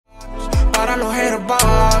para los haters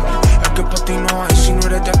back. Es que por ti no hay, si no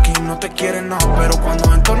eres de aquí no te quieren no. Pero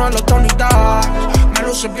cuando entono la tonalidad, me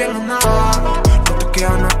luces bien o nada. No te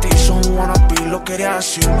quedan a ti, son un wannabe, lo quería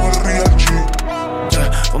decir muy real G. Yeah,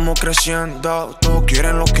 vamos creciendo, todos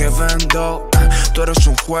quieren lo que vendo. Tú eres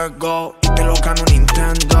un juego y te lo gano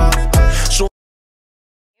Nintendo.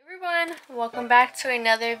 Everyone, welcome back to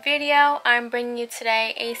another video. I'm bringing you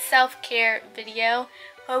today a self-care video.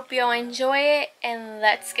 Hope you'll enjoy it, and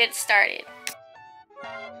let's get started.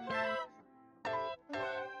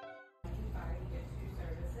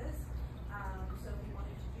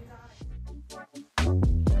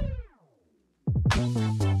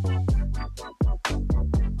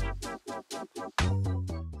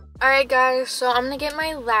 Alright guys, so I'm gonna get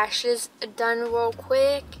my lashes done real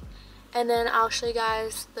quick, and then I'll show you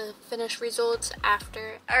guys the finished results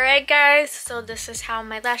after. Alright guys, so this is how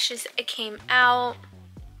my lashes came out.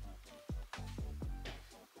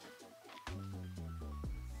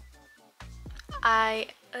 I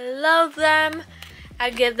love them. I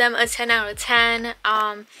give them a 10 out of 10.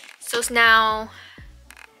 So it's now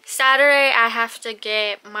Saturday. I have to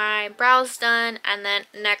get my brows done, and then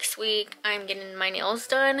next week I'm getting my nails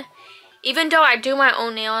done. Even though I do my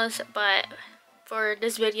own nails, but for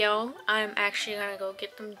this video I'm actually gonna go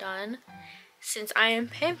get them done since I am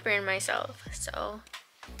pampering myself. So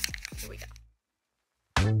here we go.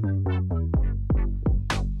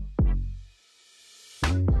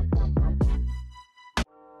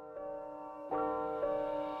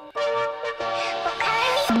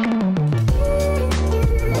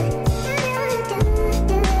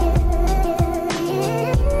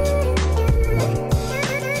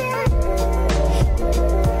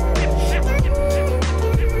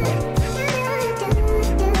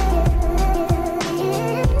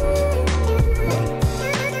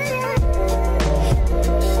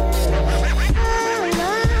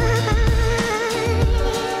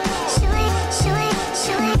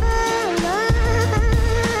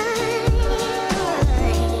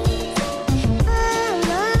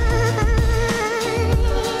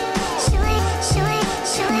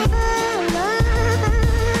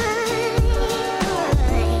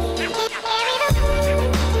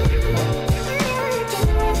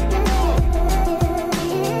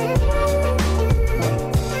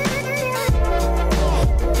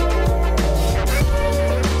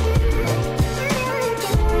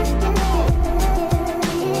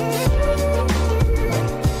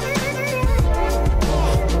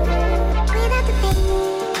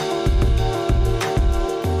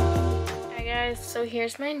 So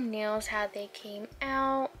here's my nails, how they came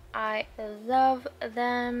out. I love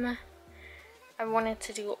them. I wanted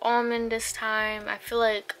to do almond this time. I feel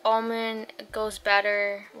like almond goes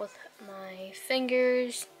better with my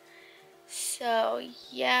fingers. So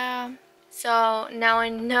yeah. So now I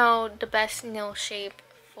know the best nail shape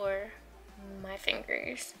for my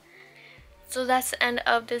fingers. So that's the end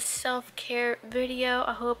of this self-care video.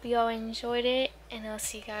 I hope you all enjoyed it, and I'll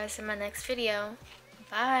see you guys in my next video.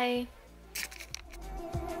 Bye.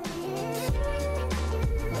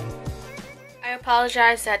 I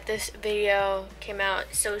apologize that this video came out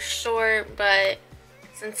so short, but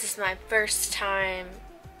since it's my first time,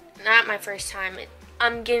 not my first time,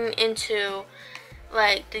 I'm getting into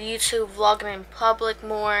like the YouTube vlogging in public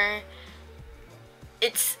more.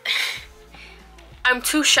 I'm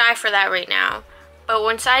too shy for that right now, but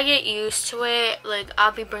once I get used to it, like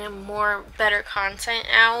I'll be bringing more better content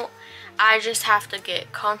out. I just have to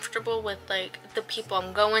get comfortable with like the people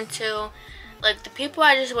I'm going to. Like the people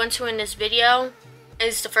I just went to in this video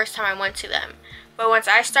is the first time I went to them. But once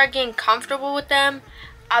I start getting comfortable with them,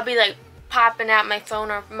 I'll be like popping out my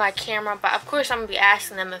phone or my camera. But of course I'm going to be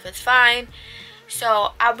asking them if it's fine.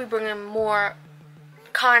 So I'll be bringing more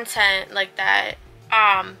content like that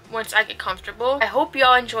once I get comfortable. I hope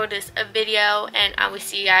y'all enjoyed this video, and I will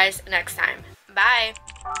see you guys next time. Bye.